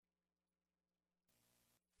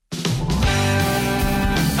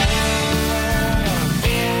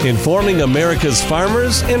informing America's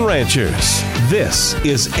farmers and ranchers. This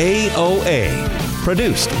is AOA,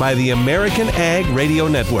 produced by the American Ag Radio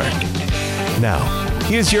Network. Now,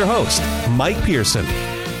 here's your host, Mike Pearson.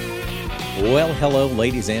 Well, hello,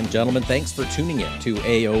 ladies and gentlemen. Thanks for tuning in to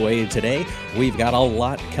AOA today. We've got a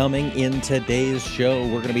lot coming in today's show.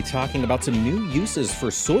 We're going to be talking about some new uses for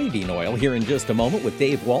soybean oil here in just a moment with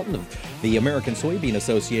Dave Walton of the American Soybean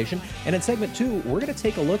Association. And in segment 2, we're going to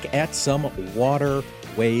take a look at some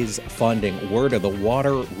waterways funding. Word of the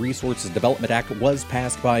Water Resources Development Act was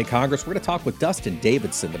passed by Congress. We're going to talk with Dustin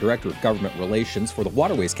Davidson, the Director of Government Relations for the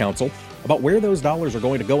Waterways Council, about where those dollars are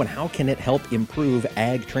going to go and how can it help improve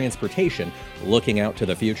ag transportation looking out to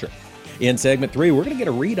the future. In segment 3, we're going to get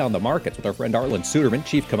a read on the markets with our friend Arlan Suderman,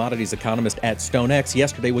 Chief Commodities Economist at StoneX.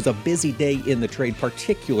 Yesterday was a busy day in the trade,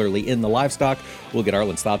 particularly in the livestock. We'll get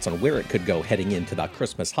Arlan's thoughts on where it could go heading into the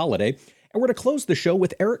Christmas holiday. And we're going to close the show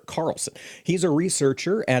with Erik Karlsson. He's a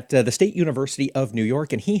researcher at the State University of New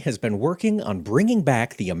York, and he has been working on bringing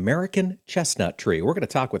back the American chestnut tree. We're going to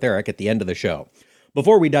talk with Erik at the end of the show.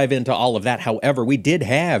 Before we dive into all of that, however, we did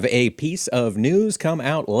have a piece of news come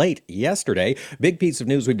out late yesterday. Big piece of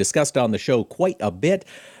news we've discussed on the show quite a bit.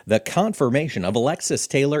 The confirmation of Alexis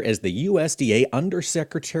Taylor as the USDA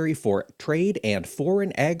Undersecretary for Trade and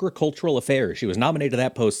Foreign Agricultural Affairs. She was nominated to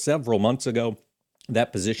that post several months ago.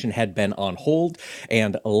 That position had been on hold,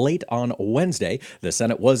 and late on Wednesday, the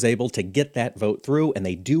Senate was able to get that vote through, and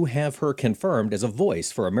they do have her confirmed as a voice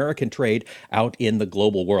for American trade out in the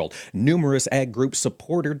global world. Numerous ag groups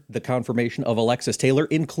supported the confirmation of Alexis Taylor,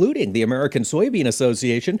 including the American Soybean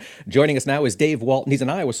Association. Joining us now is Dave Walton. He's an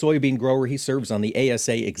Iowa soybean grower. He serves on the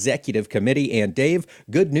ASA Executive Committee. And Dave,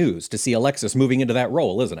 good news to see Alexis moving into that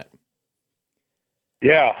role, isn't it?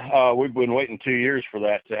 Yeah, we've been waiting 2 years for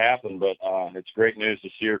that to happen, but it's great news to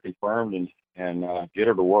see her confirmed and get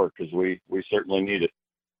her to work because we certainly need it.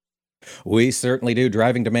 We certainly do.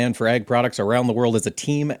 Driving demand for ag products around the world is a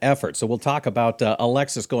team effort. So we'll talk about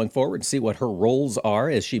Alexis going forward and see what her roles are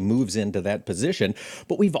as she moves into that position.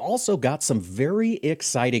 But we've also got some very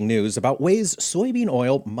exciting news about ways soybean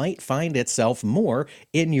oil might find itself more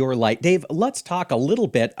in your light. Dave, let's talk a little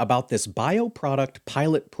bit about this bioproduct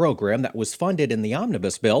pilot program that was funded in the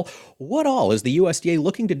omnibus bill. What all is the USDA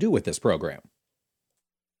looking to do with this program?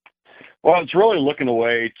 Well, it's really looking a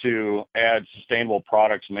way to add sustainable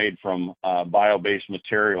products made from bio-based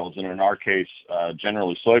materials, and in our case,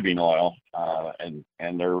 generally soybean oil,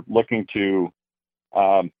 and they're looking to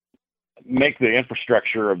make the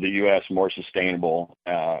infrastructure of the U.S. more sustainable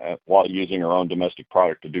while using our own domestic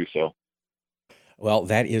product to do so. Well,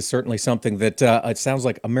 that is certainly something that it sounds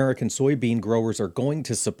like American soybean growers are going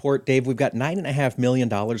to support. Dave, we've got $9.5 million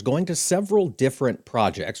going to several different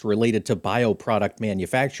projects related to bioproduct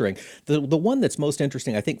manufacturing. The one that's most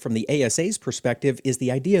interesting, I think, from the ASA's perspective is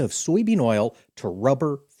the idea of soybean oil to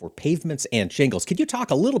rubber for pavements and shingles. Could you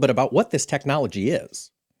talk a little bit about what this technology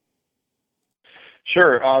is?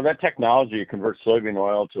 Sure. That technology converts soybean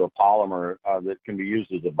oil to a polymer that can be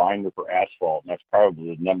used as a binder for asphalt, and that's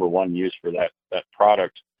probably the number one use for that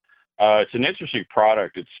product. It's an interesting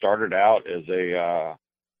product. It started out as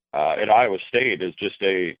at Iowa State as just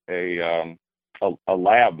a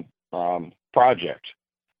lab project,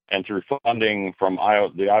 and through funding from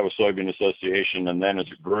the Iowa Soybean Association, and then as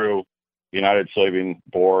it grew, United Soybean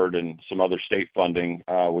Board and some other state funding,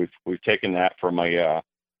 we've taken that from a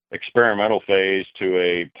experimental phase to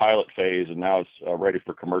a pilot phase, and now it's ready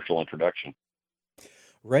for commercial introduction.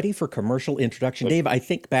 Ready for commercial introduction. Dave, I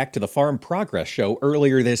think back to the Farm Progress show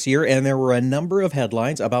earlier this year, and there were a number of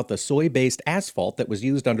headlines about the soy-based asphalt that was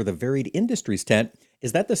used under the Varied Industries tent.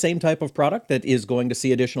 Is that the same type of product that is going to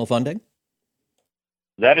see additional funding?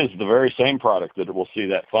 That is the very same product that will see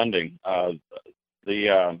that funding. We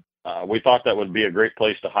thought that would be a great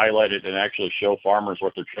place to highlight it and actually show farmers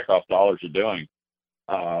what their checkoff dollars are doing.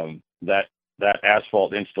 That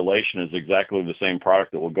asphalt installation is exactly the same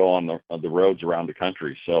product that will go on the roads around the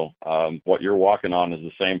country. So what you're walking on is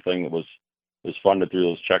the same thing that was funded through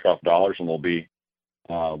those checkoff dollars and will be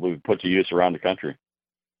put to use around the country.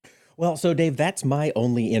 Well, so Dave, that's my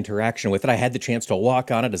only interaction with it. I had the chance to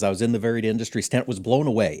walk on it as I was in the Varied Industries tent, was blown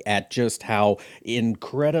away at just how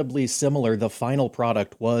incredibly similar the final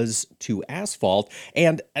product was to asphalt.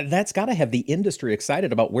 And that's got to have the industry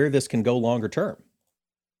excited about where this can go longer term.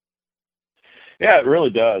 Yeah, it really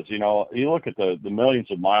does. You know, you look at the millions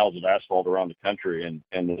of miles of asphalt around the country and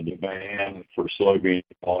the demand for soybean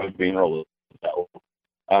oil,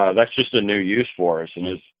 that's just a new use for us.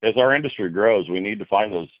 And as our industry grows, we need to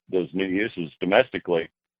find those new uses domestically.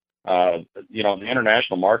 You know, the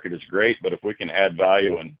international market is great, but if we can add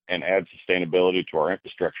value and add sustainability to our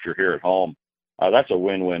infrastructure here at home, that's a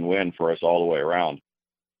win-win-win for us all the way around.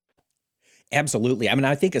 Absolutely. I mean,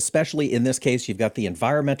 I think especially in this case, you've got the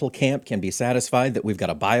environmental camp can be satisfied that we've got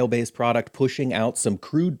a bio-based product pushing out some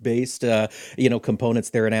crude-based, components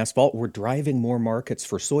there in asphalt. We're driving more markets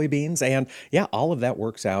for soybeans. And yeah, all of that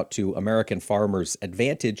works out to American farmers'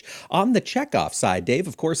 advantage. On the checkoff side, Dave,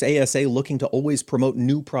 of course, ASA looking to always promote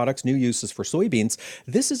new products, new uses for soybeans.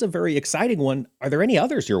 This is a very exciting one. Are there any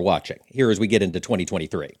others you're watching here as we get into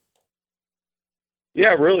 2023?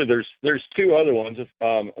 Yeah, really, there's two other ones.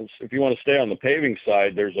 If you want to stay on the paving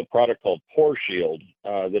side, there's a product called Pore Shield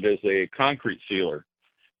that is a concrete sealer.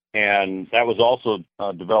 And that was also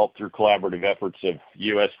developed through collaborative efforts of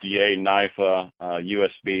USDA, NIFA,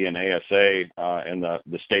 USB, and ASA, and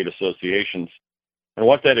the state associations. And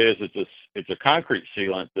what that is, it's a concrete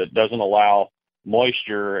sealant that doesn't allow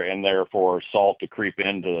moisture and therefore salt to creep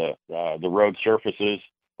into the road surfaces,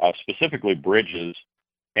 specifically bridges,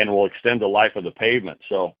 and will extend the life of the pavement.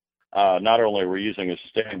 So not only are we using a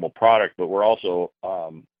sustainable product, but we're also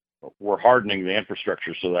we're hardening the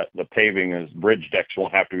infrastructure so that the paving and bridge decks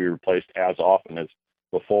won't have to be replaced as often as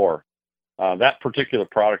before. That particular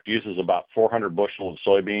product uses about 400 bushels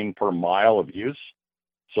of soybean per mile of use.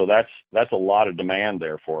 So that's a lot of demand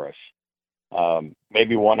there for us.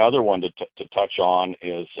 Maybe one other one to touch on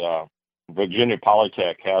is Virginia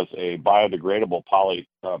Polytech has a biodegradable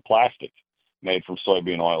plastic made from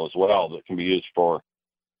soybean oil as well that can be used for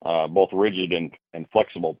both rigid and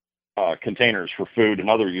flexible containers for food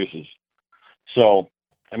and other uses. So,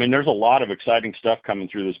 I mean, there's a lot of exciting stuff coming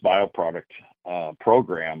through this bioproduct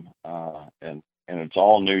program, and it's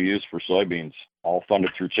all new use for soybeans, all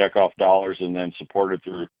funded through checkoff dollars and then supported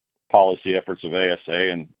through policy efforts of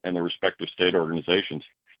ASA and the respective state organizations.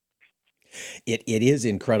 It is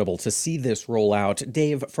incredible to see this roll out.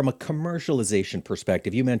 Dave, from a commercialization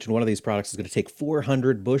perspective, you mentioned one of these products is going to take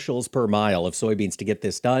 400 bushels per mile of soybeans to get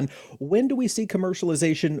this done. When do we see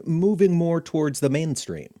commercialization moving more towards the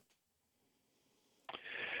mainstream?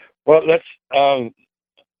 Well,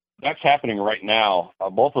 that's happening right now.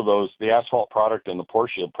 Both of those, the asphalt product and the Pore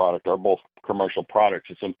Shield product, are both commercial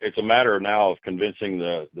products. It's a matter now of convincing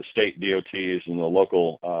the state DOTs and the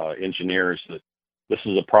local engineers that this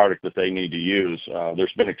is a product that they need to use.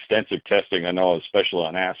 There's been extensive testing, I know, especially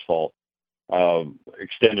on asphalt,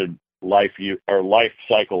 extended life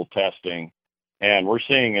cycle testing, and we're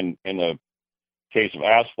seeing in the case of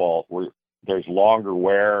asphalt, there's longer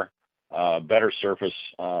wear, better surface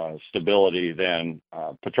stability than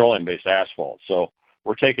petroleum-based asphalt. So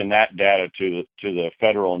we're taking that data to the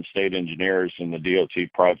federal and state engineers and the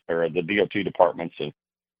DOT departments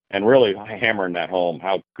and really hammering that home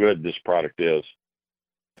how good this product is.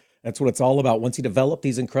 That's what it's all about. Once you develop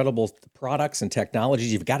these incredible products and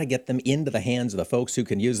technologies, you've got to get them into the hands of the folks who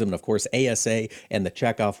can use them. And of course, ASA and the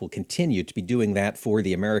checkoff will continue to be doing that for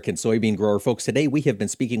the American soybean grower. Folks, today we have been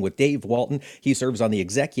speaking with Dave Walton. He serves on the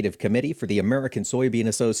executive committee for the American Soybean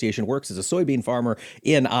Association, works as a soybean farmer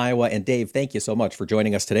in Iowa. And Dave, thank you so much for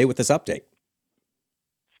joining us today with this update.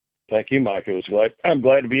 Thank you, Mike. I'm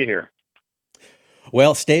glad to be here.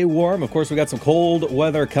 Well, stay warm. Of course, we got some cold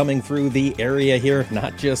weather coming through the area here,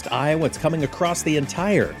 not just Iowa. It's coming across the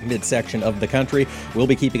entire midsection of the country. We'll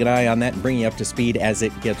be keeping an eye on that and bringing you up to speed as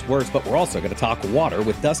it gets worse. But we're also going to talk water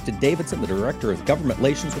with Dustin Davidson, the Director of Government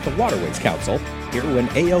Relations with the Waterways Council, here when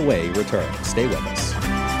AOA returns. Stay with us.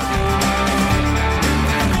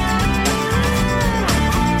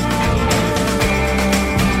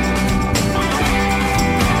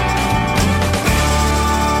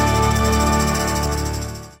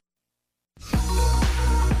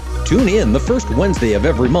 Tune in the first Wednesday of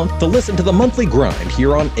every month to listen to the Monthly Grind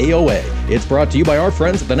here on AOA. It's brought to you by our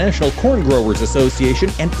friends at the National Corn Growers Association,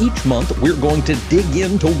 and each month we're going to dig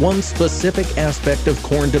into one specific aspect of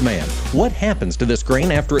corn demand. What happens to this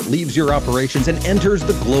grain after it leaves your operations and enters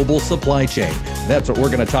the global supply chain? That's what we're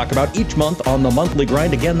going to talk about each month on the Monthly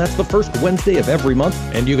Grind. Again, that's the first Wednesday of every month,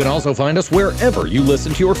 and you can also find us wherever you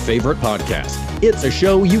listen to your favorite podcast. It's a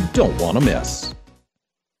show you don't want to miss.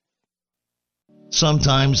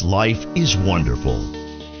 Sometimes life is wonderful,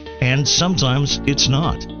 and sometimes it's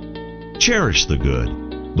not. Cherish the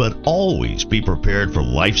good, but always be prepared for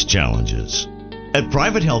life's challenges. At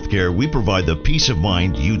Private Healthcare, we provide the peace of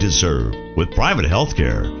mind you deserve. With Private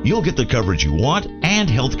Healthcare, you'll get the coverage you want and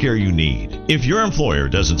healthcare you need. If your employer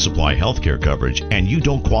doesn't supply healthcare coverage and you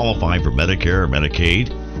don't qualify for Medicare or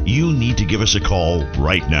Medicaid, you need to give us a call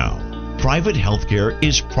right now. Private healthcare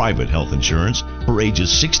is private health insurance for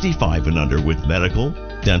ages 65 and under with medical,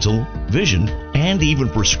 dental, vision, and even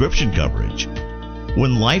prescription coverage.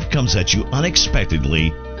 When life comes at you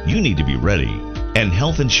unexpectedly, you need to be ready, and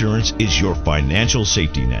health insurance is your financial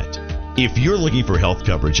safety net. If you're looking for health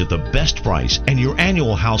coverage at the best price and your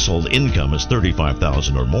annual household income is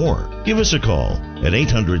 $35,000 or more, give us a call at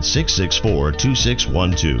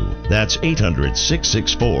 800-664-2612. That's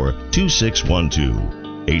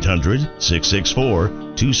 800-664-2612.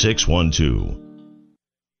 800-664-2612.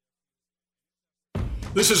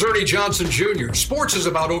 This is Ernie Johnson Jr. Sports is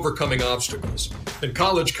about overcoming obstacles, and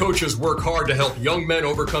college coaches work hard to help young men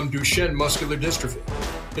overcome Duchenne muscular dystrophy.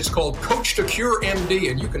 It's called Coach to Cure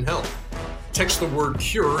MD, and you can help. Text the word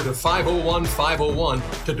CURE to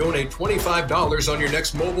 501-501 to donate $25 on your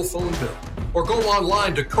next mobile phone bill, or go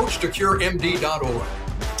online to coachtocuremd.org.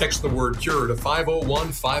 Text the word CURE to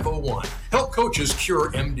 501-501. Help coaches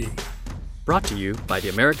cure MD. Brought to you by the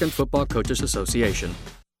American Football Coaches Association.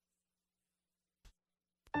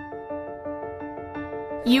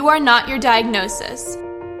 You are not your diagnosis.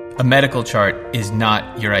 A medical chart is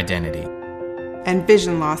not your identity. And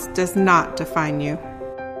vision loss does not define you.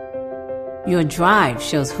 Your drive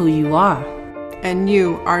shows who you are. And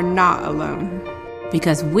you are not alone.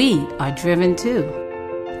 Because we are driven too.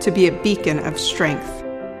 To be a beacon of strength.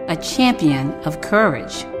 A champion of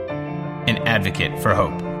courage. An advocate for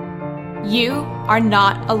hope. You are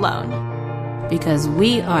not alone. Because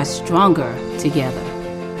we are stronger together.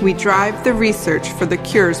 We drive the research for the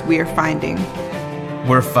cures we are finding.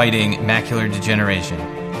 We're fighting macular degeneration,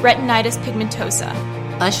 retinitis pigmentosa,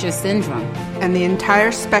 Usher syndrome, and the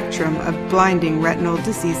entire spectrum of blinding retinal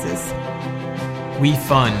diseases. We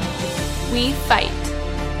fund. We fight.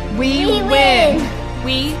 We win.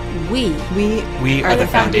 We are the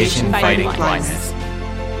foundation fighting blindness.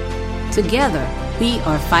 Together, we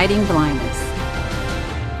are fighting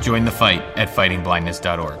blindness. Join the fight at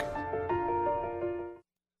fightingblindness.org.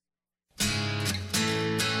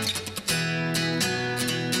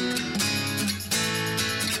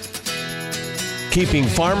 Keeping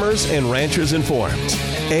farmers and ranchers informed.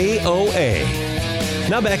 AOA.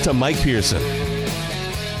 Now back to Mike Pearson.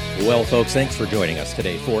 Well, folks, thanks for joining us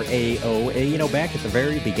today for AOA. You know, back at the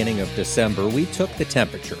very beginning of December, we took the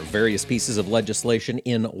temperature of various pieces of legislation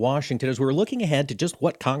in Washington as we were looking ahead to just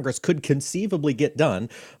what Congress could conceivably get done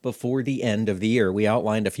before the end of the year. We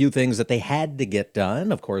outlined a few things that they had to get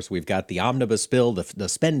done. Of course, we've got the omnibus bill, the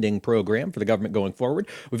spending program for the government going forward.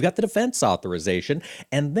 We've got the defense authorization.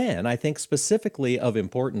 And then I think specifically of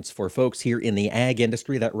importance for folks here in the ag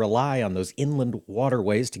industry that rely on those inland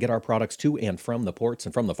waterways to get our products to and from the ports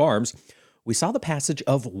and from the farms, we saw the passage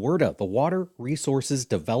of WRDA. The Water Resources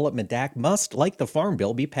Development Act must, like the Farm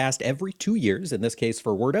Bill, be passed every 2 years, in this case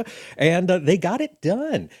for WRDA, and they got it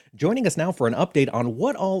done. Joining us now for an update on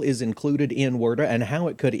what all is included in WRDA and how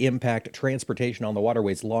it could impact transportation on the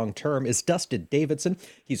waterways long term is Dustin Davidson.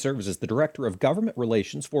 He serves as the Director of Government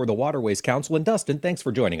Relations for the Waterways Council. And Dustin, thanks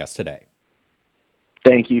for joining us today.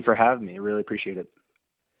 Thank you for having me. I really appreciate it.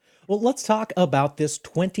 Well, let's talk about this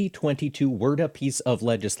 2022 WRDA piece of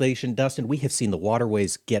legislation. Dustin, we have seen the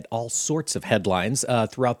waterways get all sorts of headlines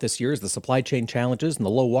throughout this year as the supply chain challenges and the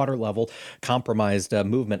low water level compromised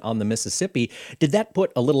movement on the Mississippi. Did that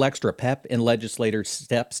put a little extra pep in legislators'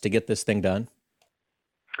 steps to get this thing done?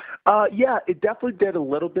 Yeah, it definitely did a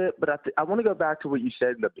little bit, but I want to go back to what you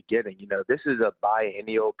said in the beginning. You know, this is a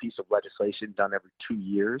biennial piece of legislation done every 2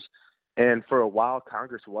 years. And for a while,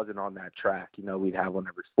 Congress wasn't on that track. You know, we'd have one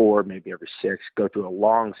every 4, maybe every 6, go through a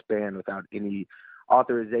long span without any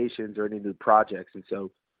authorizations or any new projects. And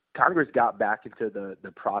so Congress got back into the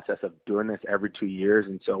process of doing this every 2 years.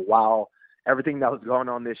 And so while everything that was going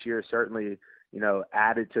on this year certainly, you know,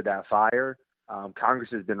 added to that fire, Congress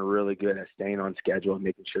has been really good at staying on schedule and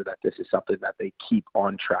making sure that this is something that they keep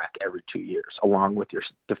on track every 2 years, along with your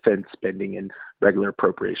defense spending and regular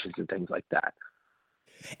appropriations and things like that.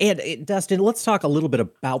 And Dustin, let's talk a little bit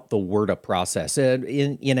about the WRDA process.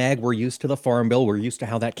 In ag, we're used to the Farm Bill. We're used to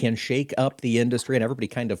how that can shake up the industry, and everybody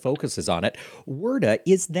kind of focuses on it. WRDA,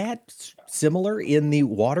 is that similar in the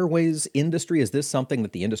waterways industry? Is this something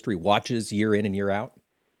that the industry watches year in and year out?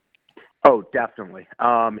 Oh, definitely.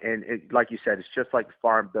 And like you said, it's just like the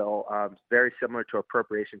Farm Bill. It's very similar to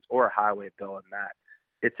appropriations or a highway bill in that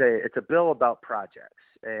it's a bill about projects.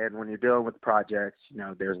 And when you're dealing with projects, you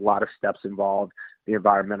know, there's a lot of steps involved. The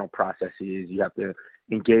environmental processes, you have to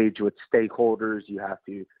engage with stakeholders, you have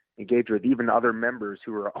to engage with even other members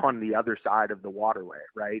who are on the other side of the waterway,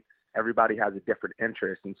 right? Everybody has a different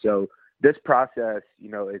interest. And so this process,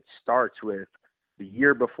 you know, it starts with the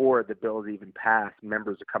year before the bill is even passed,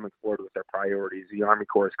 members are coming forward with their priorities. The Army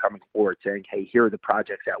Corps is coming forward saying, hey, here are the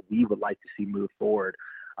projects that we would like to see move forward.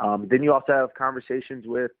 Then you also have conversations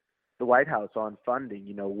with the White House on funding,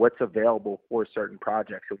 you know, what's available for certain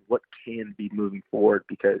projects and what can be moving forward,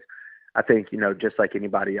 because I think, just like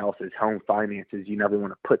anybody else's home finances, you never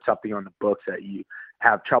want to put something on the books that you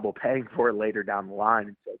have trouble paying for later down the line.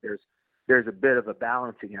 And so there's a bit of a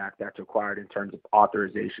balancing act that's required in terms of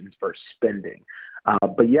authorizations for spending.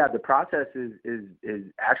 But yeah, the process is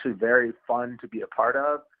actually very fun to be a part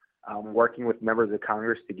of. Working with members of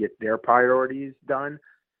Congress to get their priorities done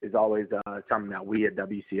is always something that we at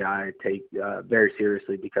WCI take very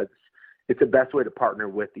seriously, because it's the best way to partner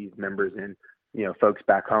with these members and, folks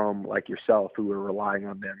back home like yourself who are relying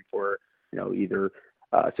on them for, either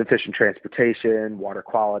sufficient transportation, water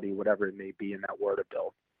quality, whatever it may be in that WRDA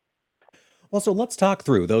bill. Well, so let's talk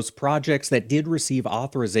through those projects that did receive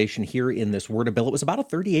authorization here in this WRDA bill. It was about a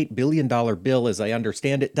 $38 billion bill, as I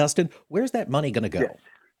understand it. Dustin, where's that money going to go? Yes.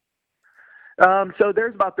 So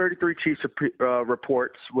there's about 33 chiefs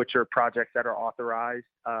reports, which are projects that are authorized,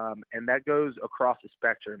 and that goes across the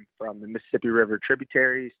spectrum from the Mississippi River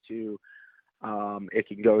tributaries to it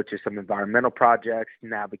can go to some environmental projects,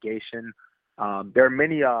 navigation. There are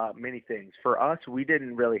many things. For us, we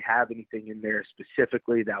didn't really have anything in there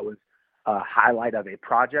specifically that was a highlight of a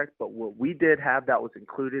project, but what we did have that was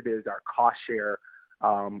included is our cost share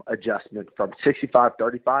adjustment from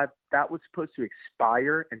 65-35. That was supposed to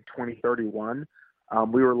expire in 2031.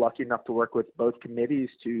 We were lucky enough to work with both committees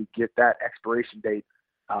to get that expiration date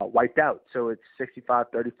wiped out. So it's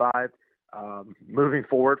 65-35 moving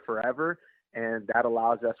forward forever. And that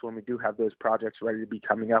allows us, when we do have those projects ready to be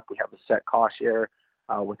coming up, we have a set cost share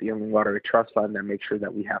with the Inland Waterway Trust Fund that makes sure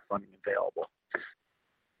that we have funding available.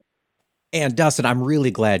 And Dustin, I'm really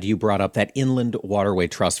glad you brought up that Inland Waterway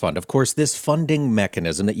Trust Fund. Of course, this funding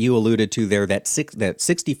mechanism that you alluded to there, that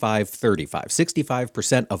 65-35,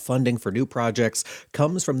 65% of funding for new projects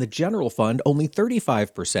comes from the general fund, only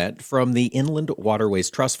 35% from the Inland Waterways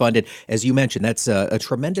Trust Fund. And as you mentioned, that's a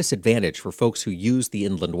tremendous advantage for folks who use the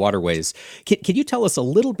inland waterways. Can you tell us a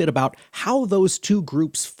little bit about how those two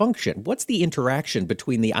groups function? What's the interaction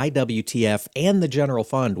between the IWTF and the general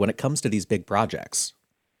fund when it comes to these big projects?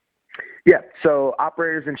 Yeah, so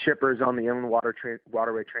operators and shippers on the Inland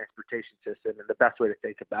Waterway Transportation System, and the best way to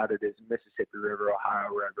think about it is Mississippi River, Ohio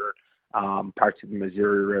River, parts of the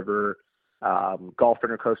Missouri River, Gulf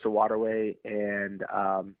Intercoastal Waterway, and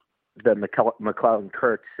the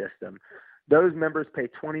McClellan-Kirk system. Those members pay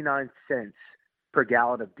 29 cents per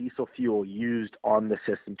gallon of diesel fuel used on the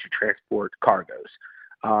system to transport cargoes.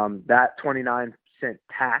 That 29-cent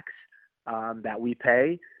tax that we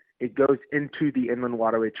pay, it goes into the Inland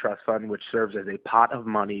Waterway Trust Fund, which serves as a pot of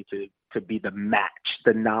money to be the match,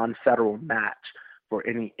 the non-federal match for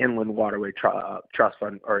any Inland Waterway Trust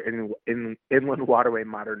Fund or any Inland Waterway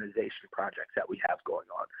modernization projects that we have going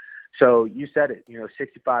on. So you said it,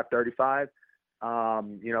 65-35.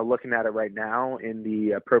 Looking at it right now in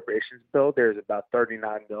the appropriations bill, there's about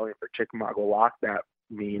 $39 million for Chickamauga Lock. That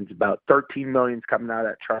means about $13 million is coming out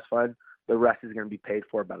of that trust fund. The rest is going to be paid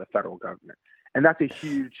for by the federal government. And that's a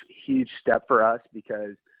huge, huge step for us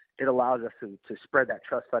because it allows us to spread that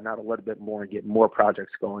trust fund out a little bit more and get more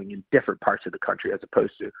projects going in different parts of the country as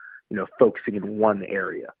opposed to, focusing in one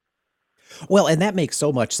area. Well, and that makes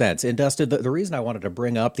so much sense. And Dustin, the reason I wanted to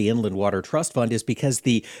bring up the Inland Water Trust Fund is because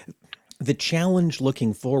the challenge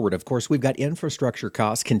looking forward, of course, we've got infrastructure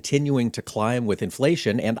costs continuing to climb with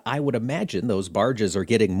inflation, and I would imagine those barges are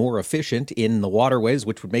getting more efficient in the waterways,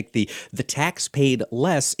 which would make the tax paid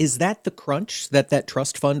less. Is that the crunch that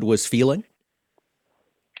trust fund was feeling?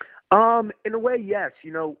 In a way, yes.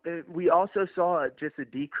 We also saw just a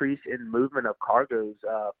decrease in movement of cargoes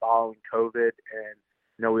following COVID,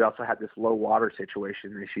 and we also had this low water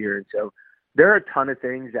situation this year. And so there are a ton of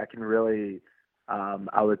things that can really,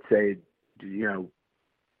 I would say,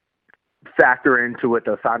 factor into what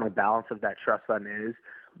the final balance of that trust fund is.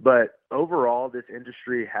 But overall, this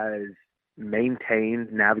industry has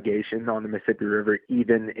maintained navigation on the Mississippi River,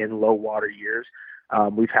 even in low water years.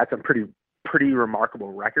 We've had some pretty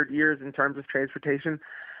remarkable record years in terms of transportation,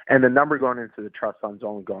 and the number going into the trust fund is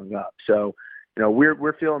only going up. So,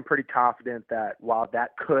 we're feeling pretty confident that while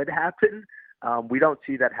that could happen, we don't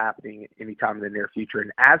see that happening anytime in the near future.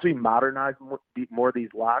 And as we modernize more of these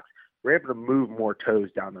locks, we're able to move more tows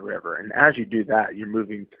down the river. And as you do that, you're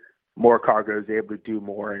moving more cargoes, able to do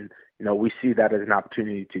more. And, we see that as an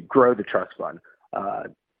opportunity to grow the trust fund.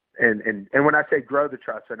 And when I say grow the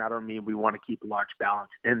trust fund, I don't mean we want to keep a large balance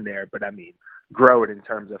in there, but I mean grow it in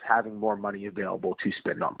terms of having more money available to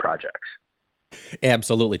spend on projects.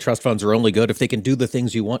 Absolutely. Trust funds are only good if they can do the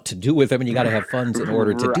things you want to do with them, and you got to have funds in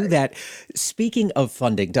order to do that. Speaking of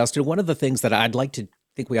funding, Dustin, one of the things that I'd like to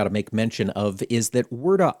think we ought to make mention of is that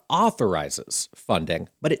WRDA authorizes funding,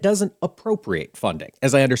 but it doesn't appropriate funding,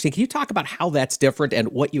 as I understand. Can you talk about how that's different and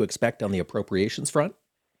what you expect on the appropriations front?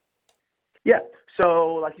 Yeah.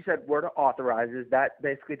 So, like you said, where to authorizes, that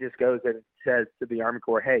basically just goes and says to the Army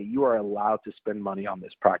Corps, hey, you are allowed to spend money on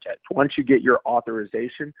this project. Once you get your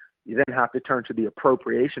authorization, you then have to turn to the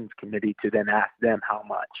Appropriations Committee to then ask them how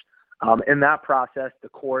much. In that process, the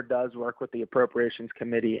Corps does work with the Appropriations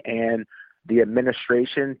Committee and the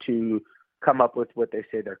administration to come up with what they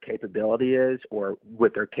say their capability is or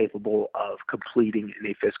what they're capable of completing in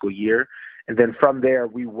a fiscal year. And then from there,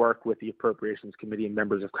 we work with the Appropriations Committee and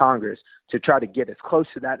members of Congress to try to get as close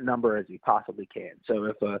to that number as we possibly can.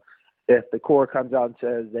 So if the Corps comes out and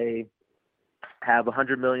says they have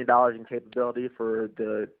 $100 million in capability for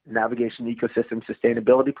the Navigation Ecosystem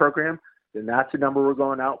Sustainability Program, then that's the number we're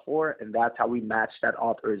going out for, and that's how we match that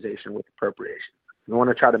authorization with appropriation. We want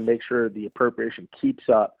to try to make sure the appropriation keeps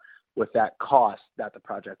up with that cost that the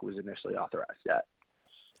project was initially authorized at.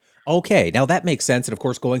 Okay, now that makes sense. And of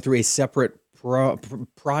course, going through a separate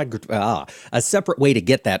a separate way to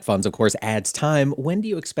get that funds, of course, adds time. When do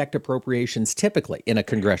you expect appropriations typically in a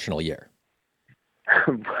congressional year?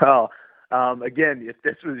 Well, again, if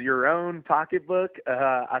this was your own pocketbook,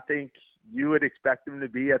 I think you would expect them to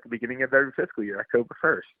be at the beginning of every fiscal year, October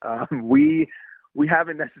 1st. We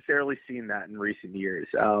haven't necessarily seen that in recent years.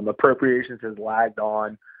 Appropriations has lagged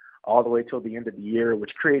on all the way till the end of the year,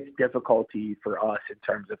 which creates difficulty for us in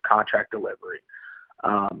terms of contract delivery.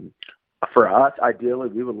 For us, ideally,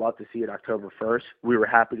 we would love to see it October 1st. We were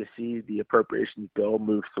happy to see the appropriations bill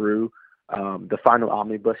move through the final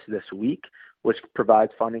omnibus this week, which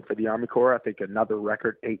provides funding for the Army Corps. I think another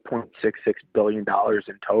record $8.66 billion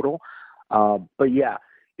in total. But yeah,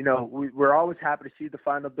 you know, we're always happy to see the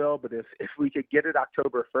final bill, but if we could get it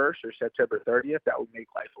October 1st or September 30th, that would make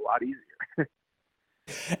life a lot easier.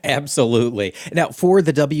 Absolutely. Now, for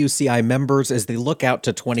the WCI members, as they look out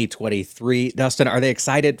to 2023, Dustin, are they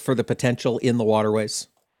excited for the potential in the waterways?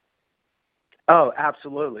 Oh,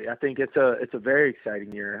 absolutely. I think it's a very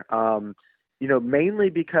exciting year. You know, mainly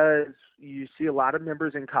because you see a lot of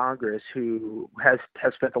members in Congress who has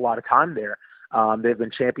spent a lot of time there. They've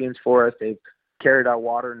been champions for us. They've carried our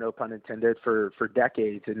water, no pun intended, for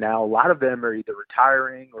decades. And now a lot of them are either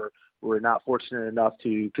retiring or we're not fortunate enough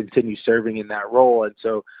to continue serving in that role. And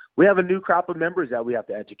so we have a new crop of members that we have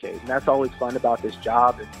to educate. And that's always fun about this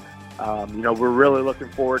job. And, you know, we're really looking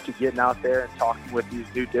forward to getting out there and talking with these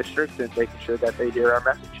new districts and making sure that they hear our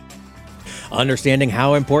message. Understanding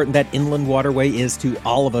how important that inland waterway is to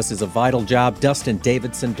all of us is a vital job. Dustin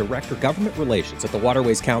Davidson, Director, Government Relations at the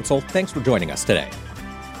Waterways Council. Thanks for joining us today.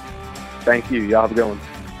 Thank you. Y'all have a good one.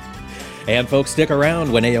 And folks, stick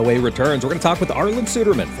around when AOA returns. We're going to talk with Arlen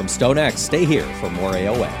Suderman from StoneX. Stay here for more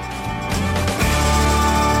AOA.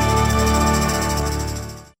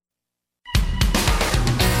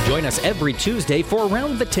 Join us every Tuesday for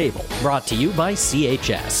Around the Table, brought to you by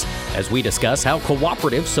CHS, as we discuss how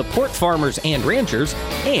cooperatives support farmers and ranchers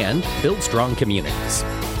and build strong communities.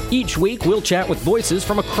 Each week, we'll chat with voices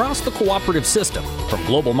from across the cooperative system. From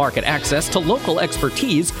global market access to local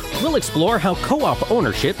expertise, we'll explore how co-op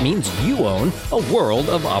ownership means you own a world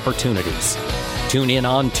of opportunities. Tune in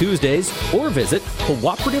on Tuesdays or visit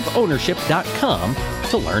cooperativeownership.com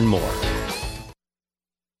to learn more.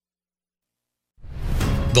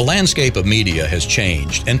 The landscape of media has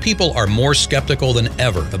changed, and people are more skeptical than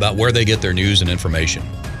ever about where they get their news and information.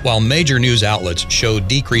 While major news outlets show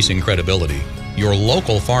decreasing credibility, your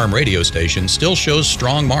local farm radio station still shows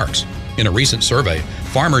strong marks. In a recent survey,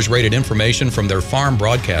 farmers rated information from their farm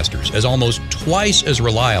broadcasters as almost twice as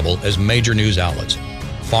reliable as major news outlets.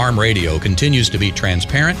 Farm radio continues to be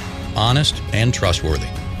transparent, honest, and trustworthy.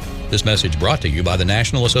 This message brought to you by the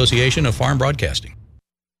National Association of Farm Broadcasting.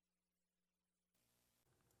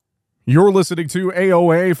 You're listening to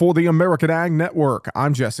AOA for the American Ag Network.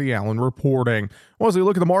 I'm Jesse Allen reporting. Well, as we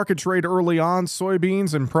look at the market trade early on,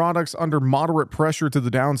 soybeans and products under moderate pressure to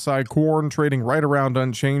the downside. Corn trading right around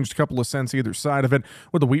unchanged, couple of cents either side of it,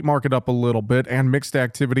 with the wheat market up a little bit and mixed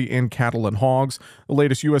activity in cattle and hogs. The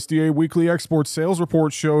latest USDA weekly export sales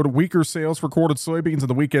report showed weaker sales for quartered soybeans in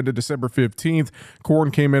the week ended December 15th.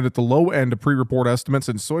 Corn came in at the low end of pre-report estimates,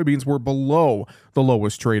 and soybeans were below the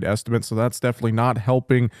lowest trade estimate, so that's definitely not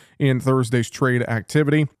helping in Thursday's trade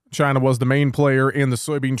activity. China was the main player in the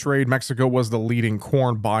soybean trade. Mexico was the leading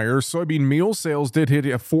corn buyer. Soybean meal sales did hit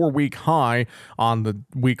a 4-week high on the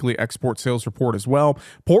weekly export sales report as well.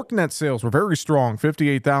 Pork net sales were very strong,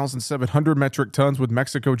 58,700 metric tons, with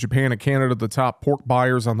Mexico, Japan, and Canada the top pork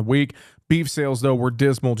buyers on the week. Beef sales, though, were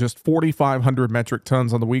dismal, just 4,500 metric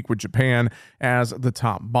tons on the week, with Japan as the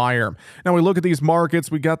top buyer. Now, we look at these markets.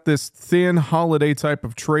 We got this thin holiday type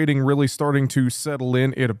of trading really starting to settle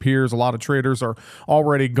in. It appears a lot of traders are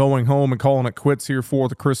already going home and calling it quits here for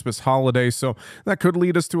the Christmas holiday. So that could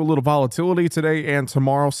lead us to a little volatility today and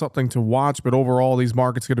tomorrow, something to watch. But overall, these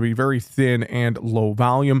markets are going to be very thin and low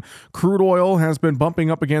volume. Crude oil has been bumping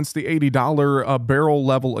up against the $80 a barrel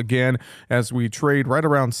level again as we trade right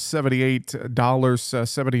around $78,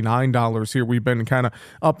 $79 here. We've been kind of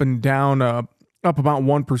up and down, up about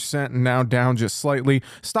 1% and now down just slightly.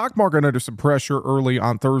 Stock market under some pressure early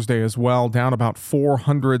on Thursday as well, down about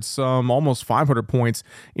 400, almost 500 points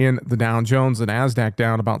in the Dow Jones. The NASDAQ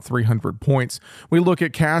down about 300 points. We look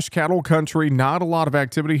at cash cattle country, not a lot of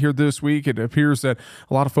activity here this week. It appears that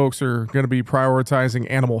a lot of folks are going to be prioritizing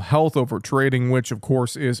animal health over trading, which of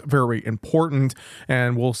course is very important.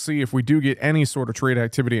 And we'll see if we do get any sort of trade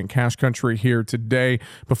activity in cash country here today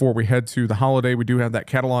before we head to the holiday. We do have that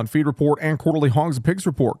cattle on feed report and quarterly Hogs and Pigs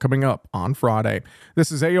report coming up on Friday. This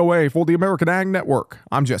is AOA for the American Ag Network.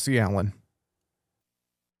 I'm Jesse Allen.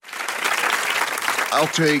 I'll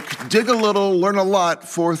take dig a little, learn a lot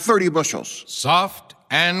for 30 bushels. Soft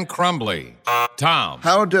and crumbly. Tom.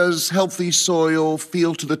 How does healthy soil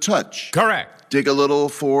feel to the touch? Correct. Dig a little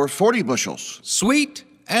for 40 bushels. Sweet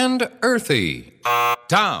and earthy.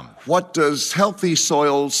 Tom. What does healthy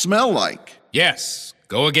soil smell like? Yes.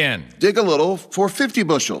 Go again. Dig a little for 50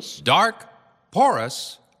 bushels. Dark,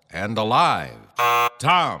 porous, and alive.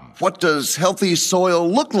 Tom. What does healthy soil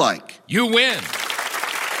look like? You win.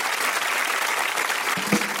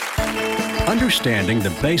 Understanding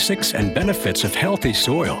the basics and benefits of healthy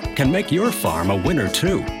soil can make your farm a winner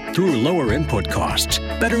too, through lower input costs,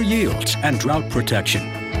 better yields, and drought protection,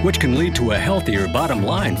 which can lead to a healthier bottom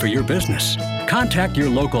line for your business. Contact your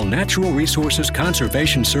local Natural Resources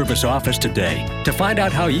Conservation Service office today to find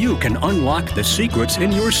out how you can unlock the secrets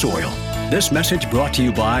in your soil. This message brought to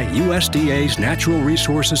you by USDA's Natural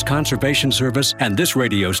Resources Conservation Service and this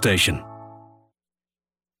radio station.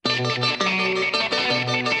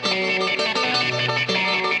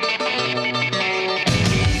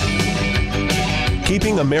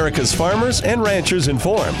 Keeping America's farmers and ranchers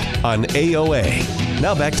informed on AOA.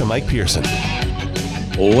 Now back to Mike Pearson.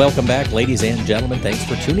 Welcome back, ladies and gentlemen. Thanks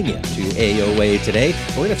for tuning in to AOA today.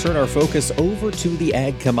 We're going to turn our focus over to the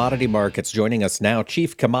ag commodity markets. Joining us now,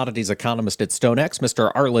 Chief Commodities Economist at StoneX,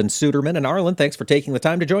 Mr. Arlan Suderman. And Arlan, thanks for taking the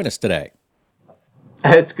time to join us today.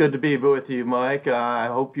 It's good to be with you, Mike. I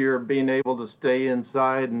hope you're being able to stay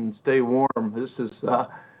inside and stay warm. This is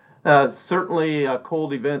certainly a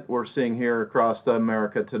cold event we're seeing here across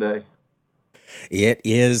America today. It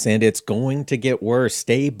is, and it's going to get worse.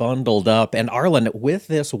 Stay bundled up. And Arlan, with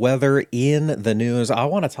this weather in the news, I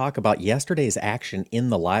want to talk about yesterday's action in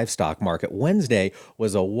the livestock market. Wednesday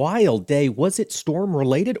was a wild day. Was it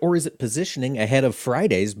storm-related, or is it positioning ahead of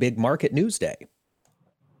Friday's big market news day?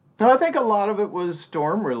 I think a lot of it was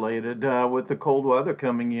storm-related with the cold weather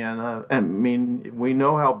coming in. I mean, we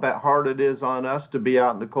know how hard it is on us to be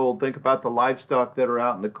out in the cold. Think about the livestock that are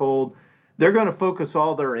out in the cold. They're going to focus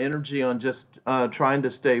all their energy on just trying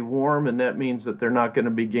to stay warm, and that means that they're not going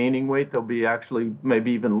to be gaining weight. They'll be actually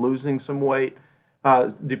maybe even losing some weight.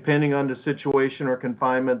 Depending on the situation or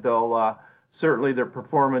confinement, they'll certainly their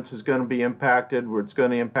performance is going to be impacted. It's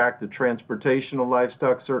going to impact the transportation of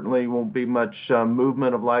livestock. Certainly won't be much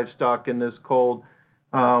movement of livestock in this cold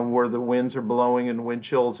where the winds are blowing and wind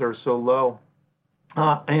chills are so low.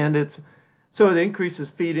 So it increases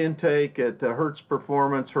feed intake, it hurts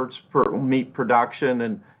performance, hurts meat production,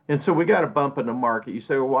 and so we got a bump in the market. You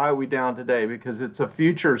say, well, why are we down today? Because it's a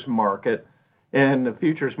futures market, and the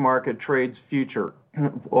futures market trades future,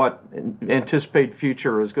 what anticipated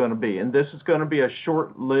future is going to be. And this is going to be a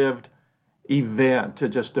short-lived event to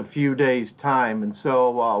just a few days' time. And so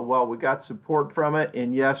while we got support from it,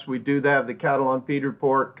 and yes, we do have the cattle on feed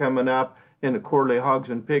report coming up and the quarterly hogs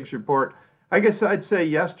and pigs report, I guess I'd say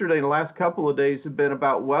yesterday and the last couple of days have been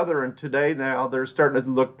about weather, and today now they're starting to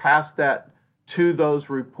look past that to those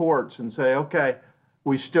reports and say, okay,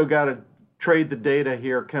 we still got to trade the data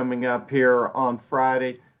here coming up here on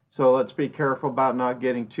Friday, so let's be careful about not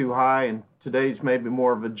getting too high, and today's maybe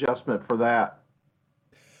more of an adjustment for that.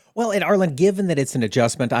 Well, and Arlan, given that it's an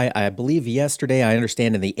adjustment, I believe yesterday, I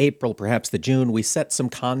understand in the April, perhaps the June, we set some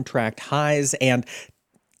contract highs, and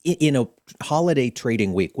in a holiday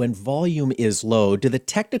trading week, when volume is low, do the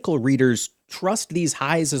technical readers trust these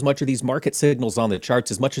highs as much, or these market signals on the charts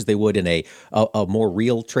as much as they would in a more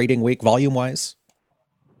real trading week, volume-wise?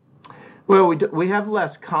 Well, we have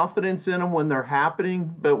less confidence in them when they're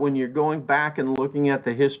happening, but when you're going back and looking at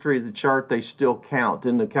the history of the chart, they still count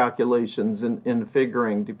in the calculations and in the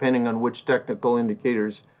figuring, depending on which technical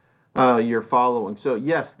indicators you're following. So,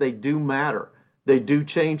 yes, they do matter. They do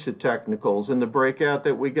change the technicals, and the breakout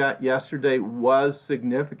that we got yesterday was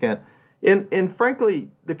significant. And frankly,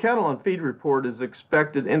 the cattle on feed report is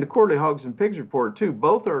expected, and the quarterly hogs and pigs report too,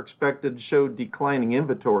 both are expected to show declining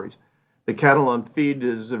inventories. The cattle on feed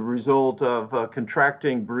is a result of a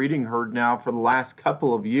contracting breeding herd now for the last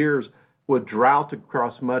couple of years, with drought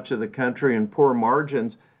across much of the country and poor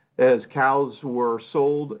margins as cows were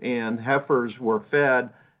sold and heifers were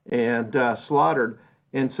fed and slaughtered.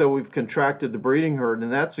 And so we've contracted the breeding herd,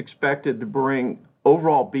 and that's expected to bring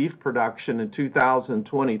overall beef production in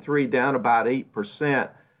 2023 down about 8%,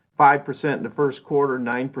 5% in the first quarter,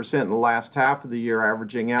 9% in the last half of the year,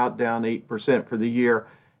 averaging out down 8% for the year.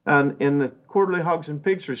 And in the quarterly hogs and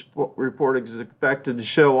pigs report is expected to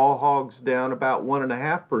show all hogs down about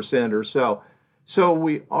 1.5% or so. So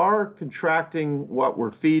we are contracting what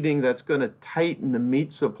we're feeding. That's going to tighten the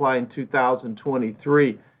meat supply in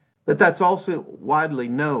 2023. But that's also widely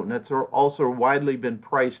known. That's also widely been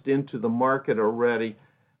priced into the market already.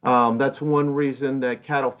 That's one reason that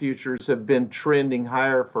cattle futures have been trending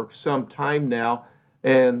higher for some time now,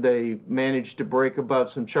 and they managed to break above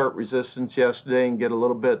some chart resistance yesterday and get a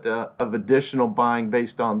little bit of additional buying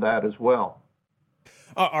based on that as well.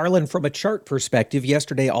 Arlen, from a chart perspective,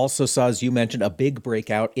 yesterday also saw, as you mentioned, a big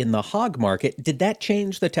breakout in the hog market. Did that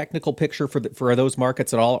change the technical picture for those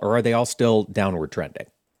markets at all, or are they all still downward trending?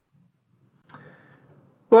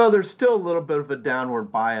 Well, there's still a little bit of a downward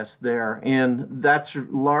bias there, and that's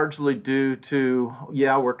largely due to,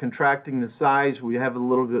 we're contracting the size. We have a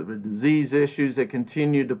little bit of disease issues that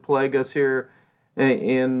continue to plague us here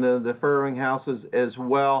in the farrowing houses as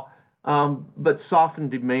well, but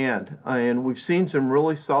softened demand. And we've seen some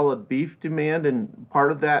really solid beef demand, and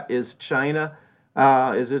part of that is China,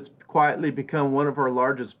 as it's quietly become one of our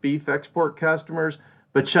largest beef export customers.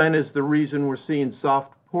 But China is the reason we're seeing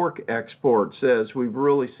soft pork exports, as we've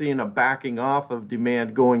really seen a backing off of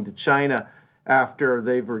demand going to China after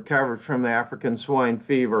they've recovered from the African swine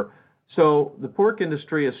fever. So the pork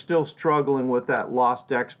industry is still struggling with that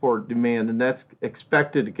lost export demand, and that's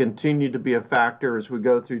expected to continue to be a factor as we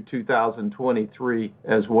go through 2023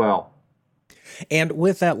 as well. And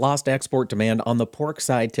with that lost export demand on the pork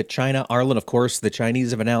side to China, Arlen, of course, the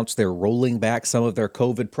Chinese have announced they're rolling back some of their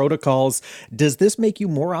COVID protocols. Does this make you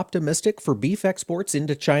more optimistic for beef exports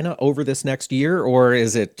into China over this next year, or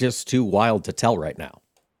is it just too wild to tell right now?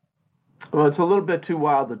 Well, it's a little bit too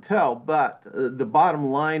wild to tell, but the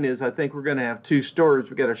bottom line is I think we're going to have two stories.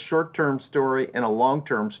 We've got a short-term story and a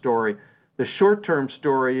long-term story. The short-term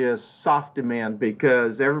story is soft demand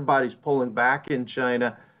because everybody's pulling back in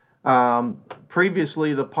China.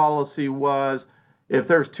 Previously, the policy was if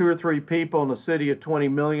there's 2 or 3 people in a city of 20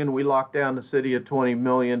 million, we lock down the city of 20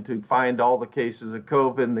 million to find all the cases of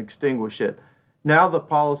COVID and extinguish it. Now the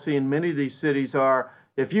policy in many of these cities are,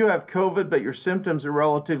 if you have COVID but your symptoms are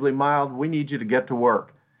relatively mild, we need you to get to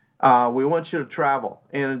work. We want you to travel.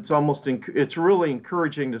 And it's really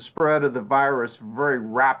encouraging the spread of the virus very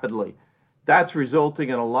rapidly. That's resulting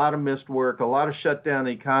in a lot of missed work, a lot of shut down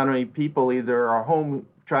the economy. People either are home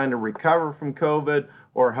trying to recover from COVID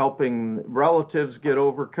or helping relatives get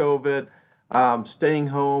over COVID, staying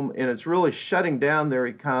home, and it's really shutting down their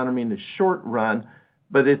economy in the short run.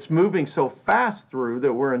 But it's moving so fast through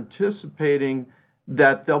that we're anticipating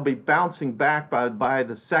that they'll be bouncing back by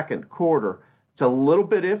the second quarter. It's a little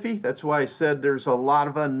bit iffy. That's why I said there's a lot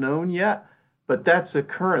of unknown yet. But that's the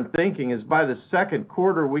current thinking, is by the second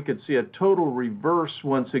quarter, we could see a total reverse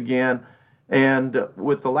once again. And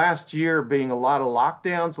with the last year being a lot of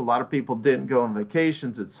lockdowns, a lot of people didn't go on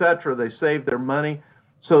vacations, et cetera. They saved their money.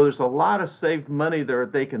 So there's a lot of saved money there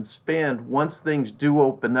that they can spend once things do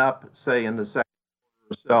open up, say, in the second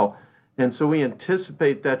quarter or so. And so we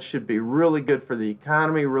anticipate that should be really good for the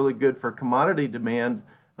economy, really good for commodity demand.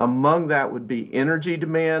 Among that would be energy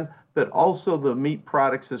demand, but also the meat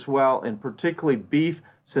products as well, and particularly beef,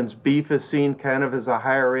 since beef is seen kind of as a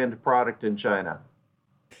higher-end product in China.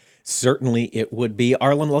 Certainly it would be.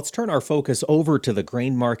 Arlen, let's turn our focus over to the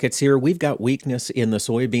grain markets here. We've got weakness in the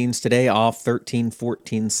soybeans today, off 13,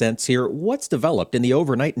 14 cents here. What's developed in the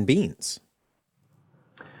overnight in beans?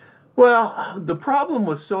 Well, the problem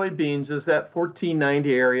with soybeans is that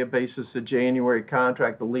 1490 area basis the January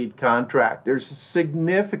contract, the lead contract. There's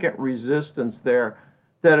significant resistance there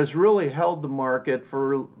that has really held the market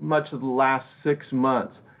for much of the last 6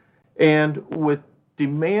 months. And with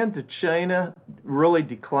demand to China really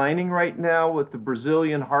declining right now, with the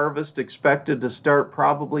Brazilian harvest expected to start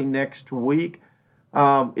probably next week,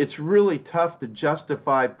 it's really tough to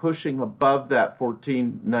justify pushing above that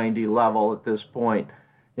 1490 level at this point.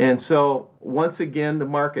 And so once again, the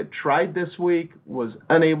market tried this week, was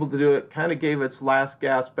unable to do it, kind of gave its last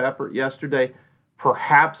gasp effort yesterday,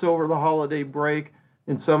 perhaps over the holiday break.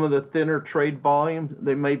 in some of the thinner trade volumes,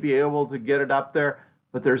 they may be able to get it up there,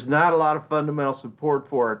 but there's not a lot of fundamental support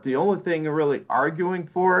for it. The only thing really arguing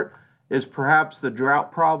for it is perhaps the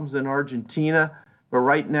drought problems in Argentina, but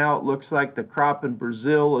right now it looks like the crop in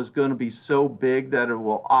Brazil is going to be so big that it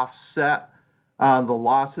will offset the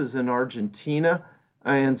losses in Argentina.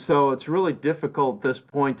 And so it's really difficult at this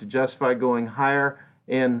point to justify going higher.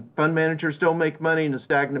 And fund managers don't make money in a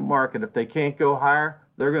stagnant market. If they can't go higher,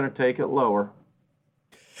 they're going to take it lower.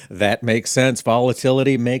 That makes sense.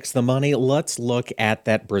 Volatility makes the money. Let's look at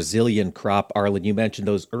that Brazilian crop. Arlen, you mentioned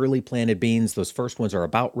those early planted beans. Those first ones are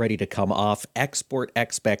about ready to come off. Export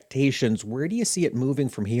expectations. Where do you see it moving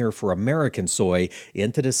from here for American soy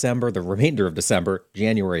into December, the remainder of December,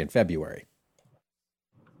 January, and February?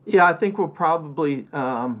 Yeah, I think we'll probably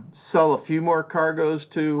sell a few more cargoes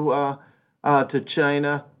to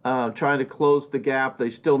China, trying to close the gap.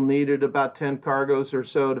 They still needed about 10 cargoes or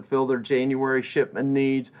so to fill their January shipment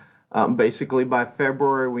needs. Basically, by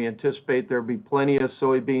February, we anticipate there'll be plenty of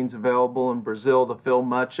soybeans available in Brazil to fill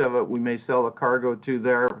much of it. We may sell a cargo to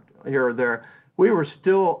there, here or there. We were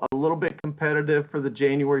still a little bit competitive for the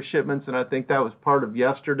January shipments, and I think that was part of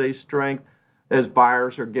yesterday's strength as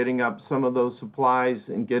buyers are getting up some of those supplies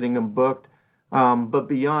and getting them booked. But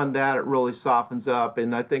beyond that, it really softens up,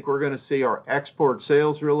 and I think we're going to see our export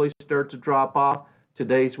sales really start to drop off.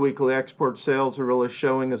 Today's weekly export sales are really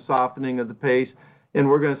showing a softening of the pace, and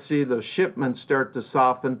we're going to see those shipments start to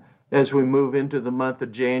soften as we move into the month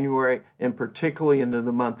of January, and particularly into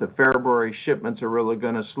the month of February. Shipments are really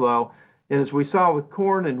going to slow. And as we saw with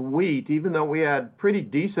corn and wheat, even though we had pretty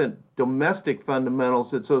decent domestic fundamentals,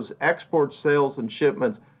 it's those export sales and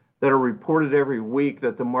shipments that are reported every week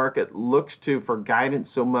that the market looks to for guidance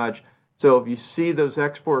so much. So if you see those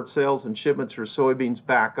export sales and shipments for soybeans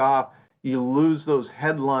back off, you lose those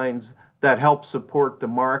headlines that help support the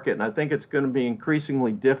market. And I think it's going to be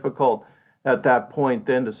increasingly difficult at that point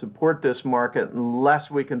then to support this market unless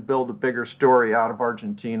we can build a bigger story out of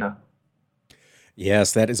Argentina.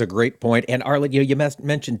 Yes, that is a great point. And Arlen, you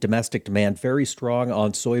mentioned domestic demand very strong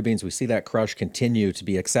on soybeans. We see that crush continue to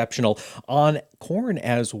be exceptional. On corn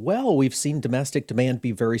as well, we've seen domestic demand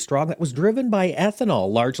be very strong. That was driven by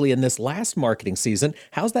ethanol largely in this last marketing season.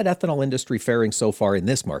 How's that ethanol industry faring so far in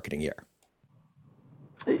this marketing year?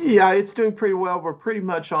 Yeah, it's doing pretty well. We're pretty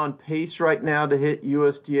much on pace right now to hit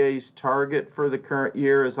USDA's target for the current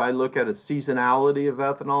year. As I look at a seasonality of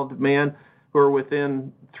ethanol demand, we're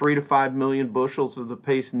within 3 to 5 million bushels of the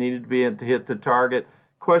pace needed to be to hit the target.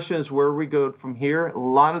 Question is where we go from here. A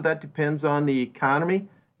lot of that depends on the economy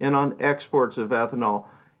and on exports of ethanol.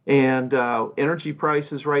 And energy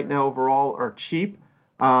prices right now overall are cheap,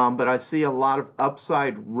 but I see a lot of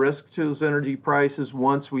upside risk to those energy prices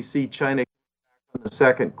once we see China in the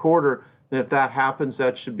second quarter. And if that happens,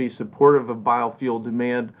 that should be supportive of biofuel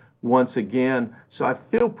demand once again. So I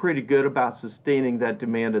feel pretty good about sustaining that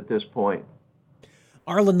demand at this point.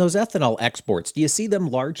 Arlen, those ethanol exports, do you see them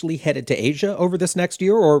largely headed to Asia over this next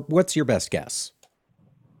year, or what's your best guess?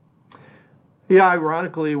 Yeah,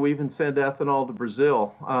 ironically, we even send ethanol to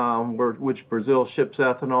Brazil, which Brazil ships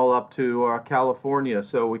ethanol up to California,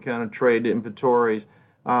 so we kind of trade inventories.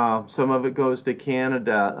 Some of it goes to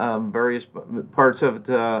Canada, various parts of it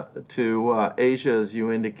to Asia, as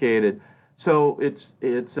you indicated. So it's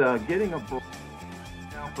getting a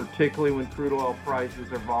particularly when crude oil prices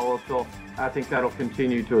are volatile. I think that'll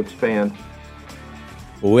continue to expand.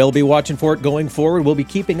 We'll be watching for it going forward. We'll be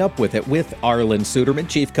keeping up with it with Arlen Suderman,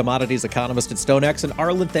 Chief Commodities Economist at StoneX. And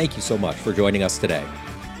Arlen, thank you so much for joining us today.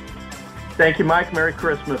 Thank you, Mike. Merry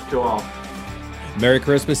Christmas to all. Merry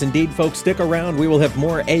Christmas indeed, folks. Stick around. We will have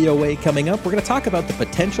more AOA coming up. We're going to talk about the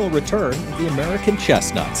potential return of the American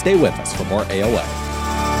chestnut. Stay with us for more AOA.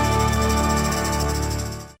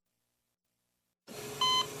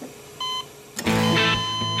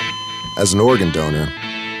 As an organ donor,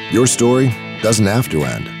 your story doesn't have to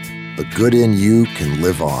end. The good in you can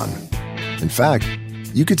live on. In fact,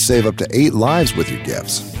 you could save up to 8 lives with your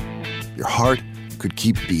gifts. Your heart could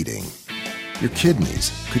keep beating. Your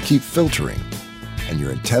kidneys could keep filtering. And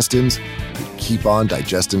your intestines could keep on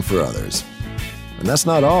digesting for others. And that's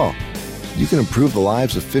not all. You can improve the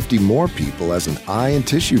lives of 50 more people as an eye and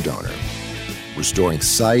tissue donor, restoring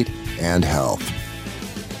sight and health.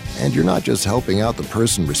 And you're not just helping out the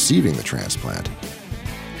person receiving the transplant.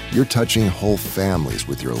 You're touching whole families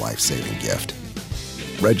with your life-saving gift.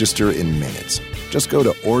 Register in minutes. Just go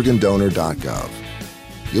to organdonor.gov.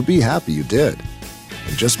 You'll be happy you did.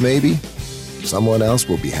 And just maybe, someone else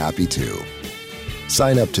will be happy too.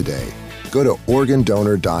 Sign up today. Go to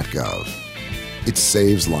organdonor.gov. It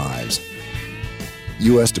saves lives.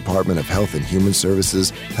 U.S. Department of Health and Human Services,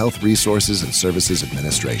 Health Resources and Services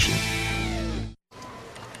Administration.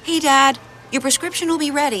 Hey, Dad, your prescription will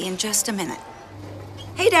be ready in just a minute.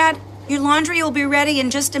 Hey, Dad, your laundry will be ready in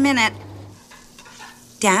just a minute.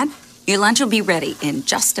 Dad, your lunch will be ready in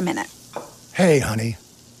just a minute. Hey, honey,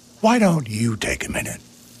 why don't you take a minute?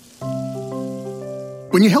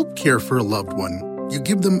 When you help care for a loved one, you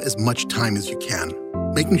give them as much time as you can,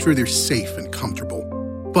 making sure they're safe and comfortable.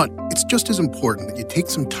 But it's just as important that you take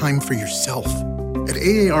some time for yourself. At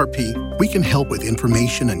AARP, we can help with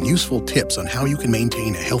information and useful tips on how you can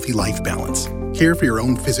maintain a healthy life balance, care for your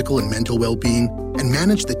own physical and mental well-being, and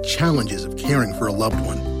manage the challenges of caring for a loved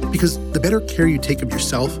one. Because the better care you take of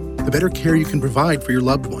yourself, the better care you can provide for your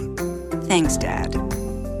loved one. Thanks, Dad.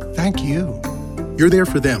 Thank you. You're there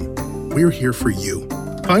for them. We're here for you.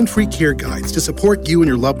 Find free care guides to support you and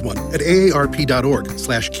your loved one at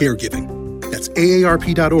aarp.org/caregiving. That's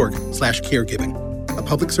aarp.org/caregiving. A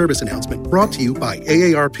public service announcement brought to you by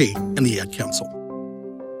AARP and the Ad Council.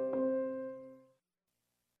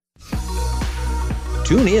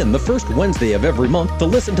 Tune in the first Wednesday of every month to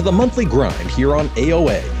listen to the Monthly Grind here on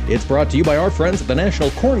AOA. It's brought to you by our friends at the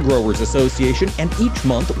National Corn Growers Association, and each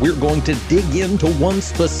month we're going to dig into one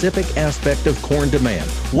specific aspect of corn demand.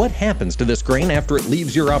 What happens to this grain after it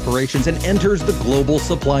leaves your operations and enters the global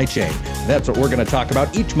supply chain? That's what we're going to talk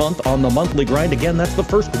about each month on the Monthly Grind. Again, that's the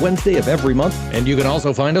first Wednesday of every month, and you can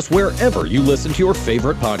also find us wherever you listen to your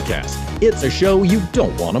favorite podcast. It's a show you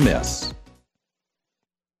don't want to miss.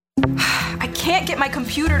 I can't get my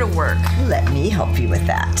computer to work. Let me help you with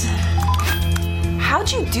that.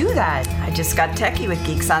 How'd you do that? I just got techie with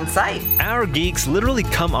Geeks on Site. Our geeks literally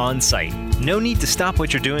come on site. No need to stop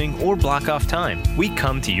what you're doing or block off time. We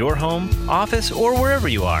come to your home, office, or wherever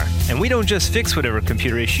you are. And we don't just fix whatever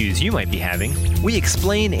computer issues you might be having. We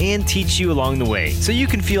explain and teach you along the way so you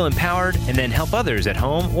can feel empowered and then help others at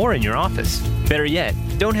home or in your office. Better yet,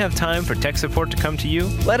 don't have time for tech support to come to you?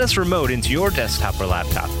 Let us remote into your desktop or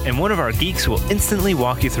laptop, and one of our geeks will instantly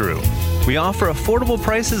walk you through. We offer affordable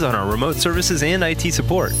prices on our remote services and IT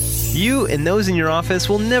support. You and those in your office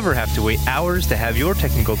will never have to wait hours to have your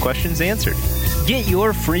technical questions answered. Get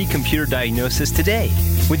your free computer diagnosis today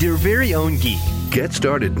with your very own geek. Get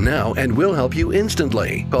started now and we'll help you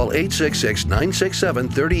instantly. Call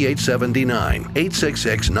 866-967-3879.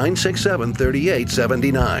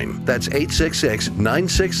 866-967-3879. That's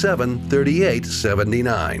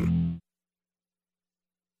 866-967-3879.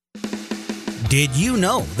 Did you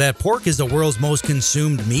know that pork is the world's most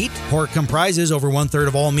consumed meat? Pork comprises over 1/3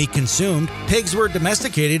 of all meat consumed. Pigs were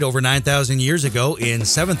domesticated over 9,000 years ago in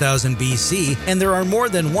 7000 BC, and there are more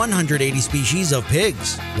than 180 species of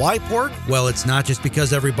pigs. Why pork? Well, it's not just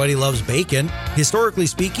because everybody loves bacon. Historically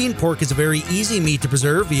speaking, pork is a very easy meat to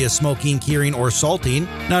preserve via smoking, curing, or salting.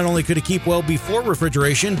 Not only could it keep well before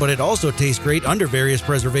refrigeration, but it also tastes great under various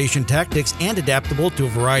preservation tactics and adaptable to a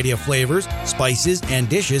variety of flavors, spices, and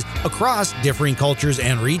dishes across different cultures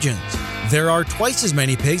and regions. There are twice as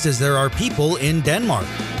many pigs as there are people in Denmark.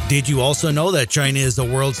 Did you also know that China is the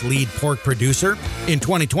world's lead pork producer? In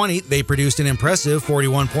 2020, they produced an impressive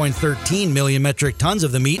 41.13 million metric tons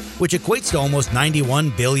of the meat, which equates to almost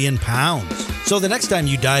 91 billion pounds. So the next time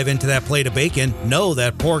you dive into that plate of bacon, know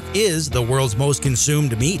that pork is the world's most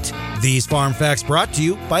consumed meat. These farm facts brought to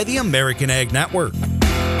you by the American Ag Network.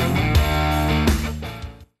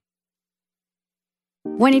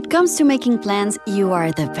 When it comes to making plans, you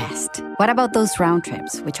are the best. What about those round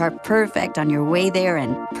trips, which are perfect on your way there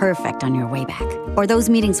and perfect on your way back? Or those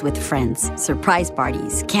meetings with friends, surprise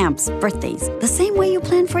parties, camps, birthdays? The same way you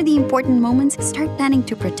plan for the important moments, start planning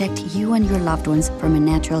to protect you and your loved ones from a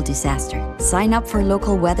natural disaster. Sign up for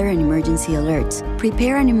local weather and emergency alerts.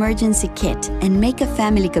 Prepare an emergency kit and make a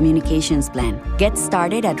family communications plan. Get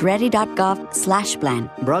started at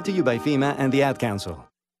ready.gov/plan. Brought to you by FEMA and the Ad Council.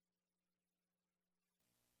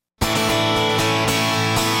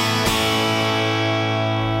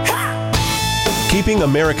 Keeping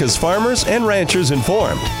America's farmers and ranchers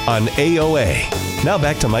informed on AOA. Now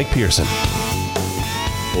back to Mike Pearson.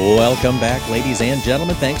 Welcome back, ladies and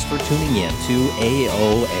gentlemen. Thanks for tuning in to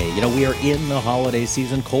AOA. You know, we are in the holiday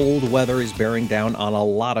season. Cold weather is bearing down on a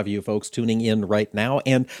lot of you folks tuning in right now.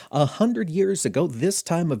 And 100 years ago, this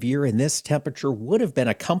time of year and this temperature would have been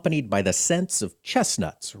accompanied by the scents of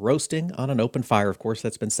chestnuts roasting on an open fire. Of course,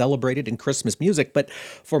 that's been celebrated in Christmas music. But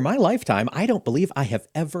for my lifetime, I don't believe I have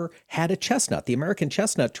ever had a chestnut. The American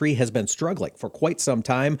chestnut tree has been struggling for quite some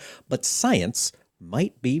time, but science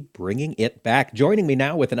might be bringing it back. Joining me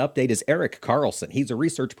now with an update is Eric Carlson. He's a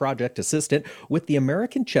research project assistant with the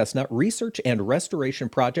American Chestnut Research and Restoration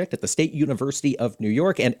Project at the State University of New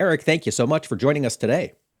York. And Eric, thank you so much for joining us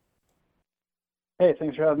today. Hey,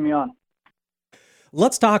 thanks for having me on.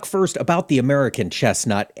 Let's talk first about the American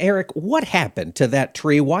chestnut. Eric, what happened to that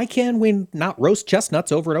tree? Why can we not roast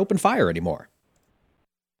chestnuts over an open fire anymore?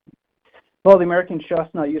 Well, the American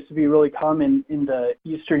chestnut used to be really common in the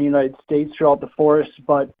eastern United States throughout the forest,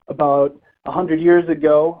 but about 100 years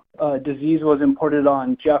ago, a disease was imported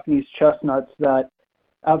on Japanese chestnuts that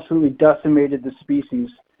absolutely decimated the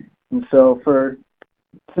species. And so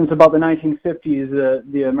since about the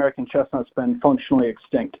 1950s, the American chestnut's been functionally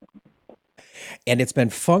extinct. And it's been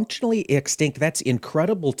functionally extinct. That's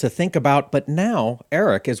incredible to think about. But now,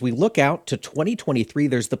 Eric, as we look out to 2023,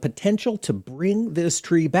 there's the potential to bring this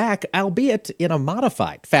tree back, albeit in a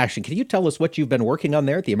modified fashion. Can you tell us what you've been working on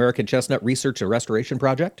there at the American Chestnut Research and Restoration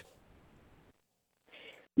Project?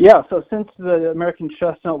 Yeah, so since the American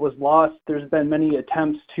chestnut was lost, there's been many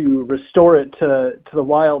attempts to restore it to the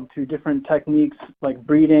wild through different techniques like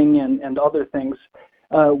breeding and other things,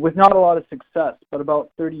 with not a lot of success. But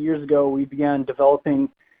about 30 years ago, we began developing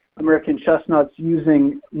American chestnuts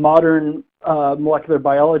using modern molecular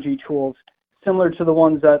biology tools similar to the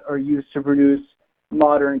ones that are used to produce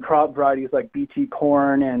modern crop varieties like BT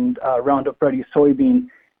corn and Roundup Ready soybean.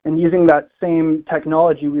 And using that same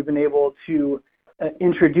technology, we've been able to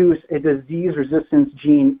introduce a disease resistance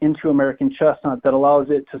gene into American chestnut that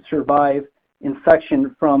allows it to survive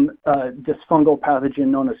infection from this fungal pathogen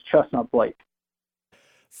known as chestnut blight.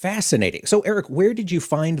 Fascinating. So, Eric, where did you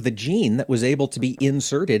find the gene that was able to be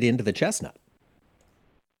inserted into the chestnut?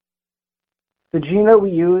 The gene that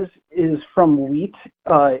we use is from wheat.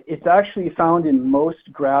 It's actually found in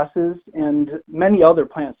most grasses and many other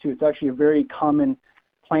plants too. It's actually a very common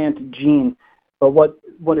plant gene. But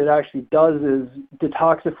what it actually does is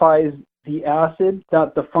detoxifies the acid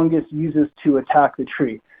that the fungus uses to attack the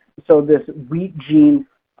tree. So this wheat gene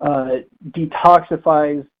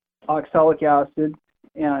detoxifies oxalic acid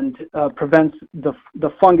and prevents the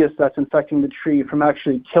fungus that's infecting the tree from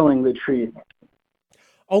actually killing the tree.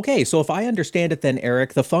 Okay, so if I understand it then,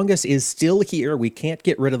 Eric, the fungus is still here. We can't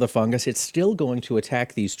get rid of the fungus. It's still going to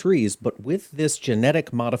attack these trees. But with this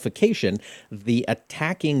genetic modification, the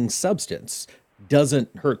attacking substance doesn't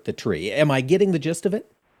hurt the tree. Am I getting the gist of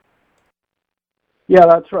it? Yeah,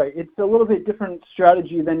 that's right. It's a little bit different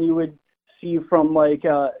strategy than you would see from like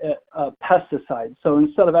a pesticide. So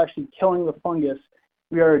instead of actually killing the fungus,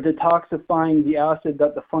 we are detoxifying the acid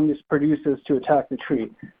that the fungus produces to attack the tree.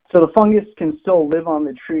 So the fungus can still live on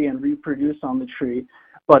the tree and reproduce on the tree,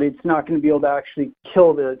 but it's not going to be able to actually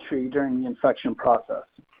kill the tree during the infection process.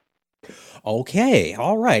 Okay,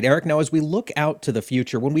 all right, Eric. Now, as we look out to the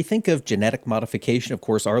future, when we think of genetic modification, of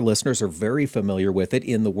course, our listeners are very familiar with it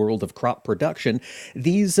in the world of crop production.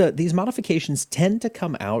 These modifications tend to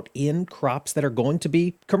come out in crops that are going to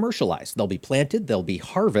be commercialized. They'll be planted, they'll be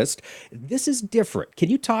harvested. This is different. Can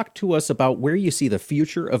you talk to us about where you see the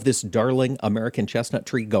future of this darling American chestnut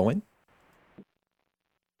tree going?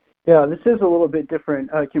 Yeah, this is a little bit different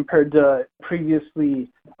compared to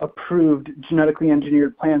previously approved genetically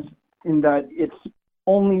engineered plants, in that it's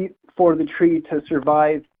only for the tree to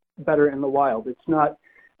survive better in the wild. It's not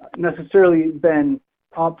necessarily been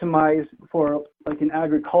optimized for like an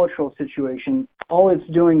agricultural situation. All it's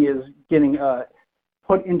doing is getting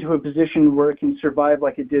put into a position where it can survive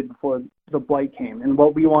like it did before the blight came. And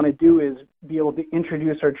what we want to do is be able to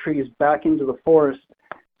introduce our trees back into the forest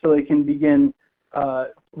so they can begin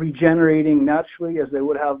regenerating naturally as they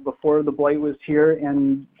would have before the blight was here,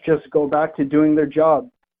 and just go back to doing their job.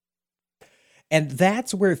 And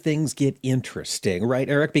that's where things get interesting, right,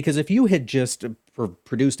 Eric? Because if you had just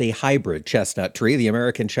produced a hybrid chestnut tree, the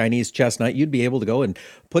American Chinese chestnut, you'd be able to go and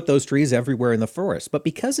put those trees everywhere in the forest. But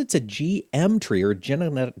because it's a GM tree, or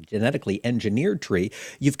genetically engineered tree,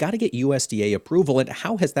 you've got to get USDA approval. And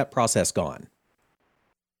how has that process gone?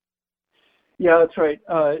 Yeah, that's right.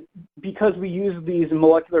 Because we use these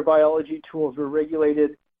molecular biology tools, we're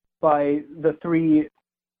regulated by the three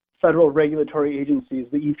federal regulatory agencies,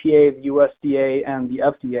 the EPA, the USDA, and the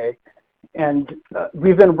FDA. And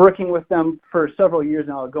we've been working with them for several years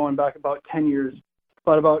now, going back about 10 years.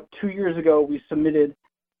 But about 2 years ago, we submitted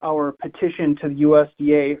our petition to the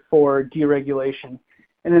USDA for deregulation.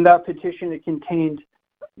 And in that petition, it contained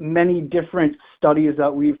many different studies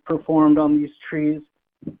that we've performed on these trees,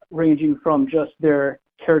 ranging from just their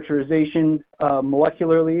characterization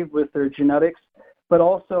molecularly with their genetics, but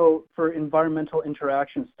also for environmental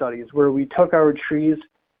interaction studies, where we took our trees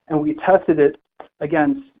and we tested it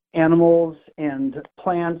against animals and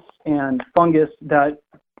plants and fungus that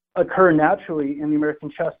occur naturally in the American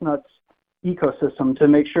chestnut's ecosystem, to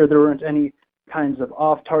make sure there weren't any kinds of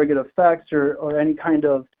off-target effects or any kind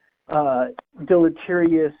of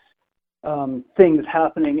deleterious things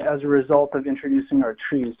happening as a result of introducing our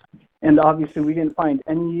trees. And obviously we didn't find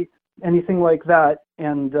anything like that,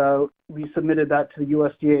 and we submitted that to the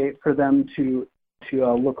USDA for them to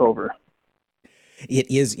look over.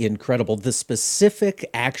 It is incredible. The specific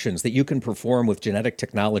actions that you can perform with genetic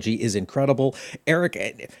technology is incredible.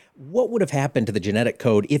 Eric, what would have happened to the genetic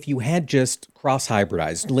code if you had just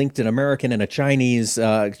cross-hybridized, linked an American and a Chinese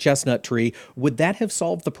chestnut tree? Would that have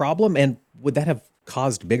solved the problem, and would that have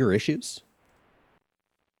caused bigger issues?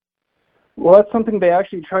 Well, that's something they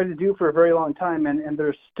actually tried to do for a very long time, and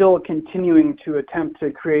they're still continuing to attempt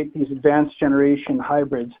to create these advanced generation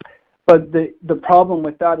hybrids. But the problem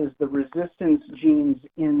with that is the resistance genes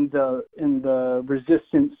in the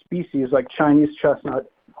resistant species, like Chinese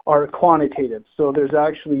chestnut, are quantitative. So there's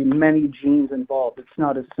actually many genes involved. It's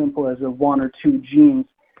not as simple as a 1 or 2 genes.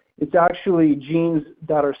 It's actually genes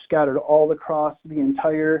that are scattered all across the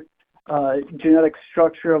entire genetic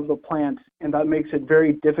structure of the plant, and that makes it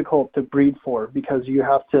very difficult to breed for, because you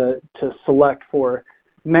have to select for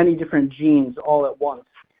many different genes all at once.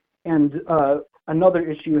 And another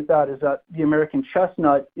issue with that is that the American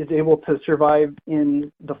chestnut is able to survive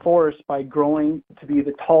in the forest by growing to be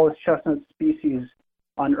the tallest chestnut species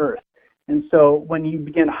on Earth. And so when you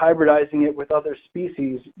begin hybridizing it with other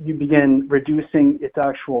species, you begin reducing its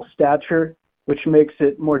actual stature, which makes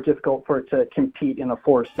it more difficult for it to compete in a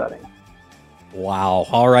forest setting. Wow.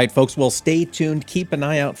 All right, folks. Well, stay tuned. Keep an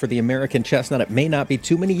eye out for the American chestnut. It may not be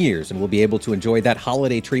too many years, and we'll be able to enjoy that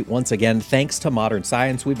holiday treat once again, thanks to modern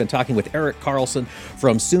science. We've been talking with Eric Carlson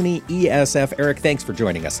from SUNY ESF. Eric, thanks for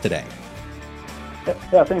joining us today.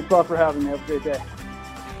 Yeah, thanks a lot for having me. Have a great day.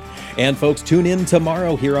 And folks, tune in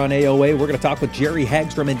tomorrow here on AOA. We're going to talk with Jerry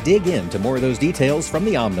Hagstrom and dig into more of those details from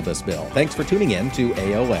the omnibus bill. Thanks for tuning in to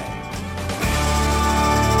AOA.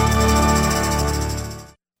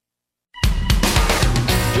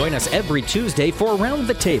 Join us every Tuesday for Around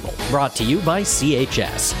the Table, brought to you by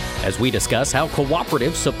CHS, as we discuss how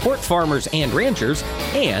cooperatives support farmers and ranchers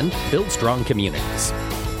and build strong communities.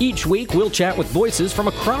 Each week, we'll chat with voices from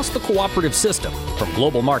across the cooperative system. From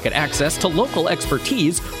global market access to local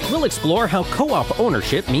expertise, we'll explore how co-op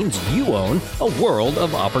ownership means you own a world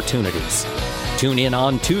of opportunities. Tune in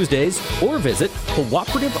on Tuesdays or visit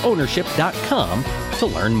cooperativeownership.com to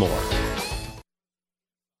learn more.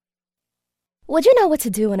 Would you know what to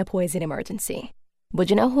do in a poison emergency? Would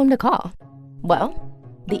you know whom to call? Well,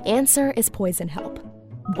 the answer is Poison Help.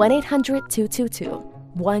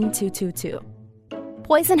 1-800-222-1222.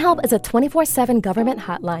 Poison Help is a 24/7 government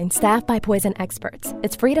hotline staffed by poison experts.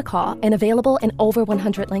 It's free to call and available in over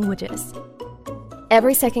 100 languages.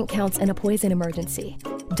 Every second counts in a poison emergency.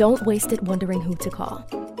 Don't waste it wondering who to call.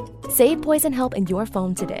 Save Poison Help in your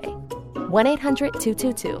phone today.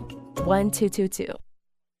 1-800-222-1222.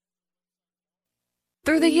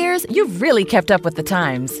 Through the years, you've really kept up with the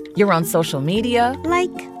times. You're on social media. Like,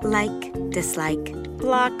 dislike,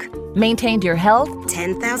 block. Maintained your health.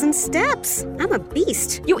 10,000 steps. I'm a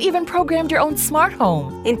beast. You even programmed your own smart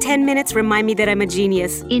home. In 10 minutes, remind me that I'm a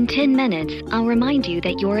genius. In 10 minutes, I'll remind you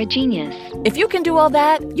that you're a genius. If you can do all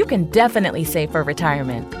that, you can definitely save for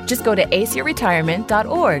retirement. Just go to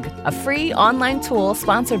aceyourretirement.org, a free online tool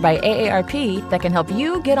sponsored by AARP that can help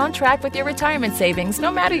you get on track with your retirement savings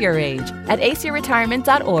no matter your age. At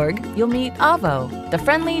aceyourretirement.org, you'll meet Avo, the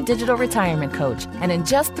friendly digital retirement coach, and in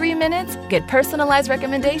just 3 minutes, get personalized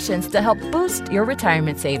recommendations to help boost your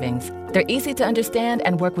retirement savings. They're easy to understand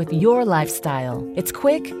and work with your lifestyle. It's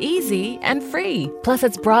quick, easy, and free. Plus,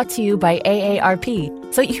 it's brought to you by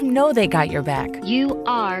AARP, so you know they got your back. You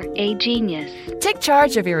are a genius. Take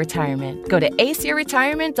charge of your retirement. Go to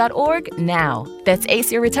aceyourretirement.org now. That's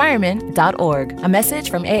aceyourretirement.org. A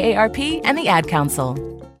message from AARP and the Ad Council.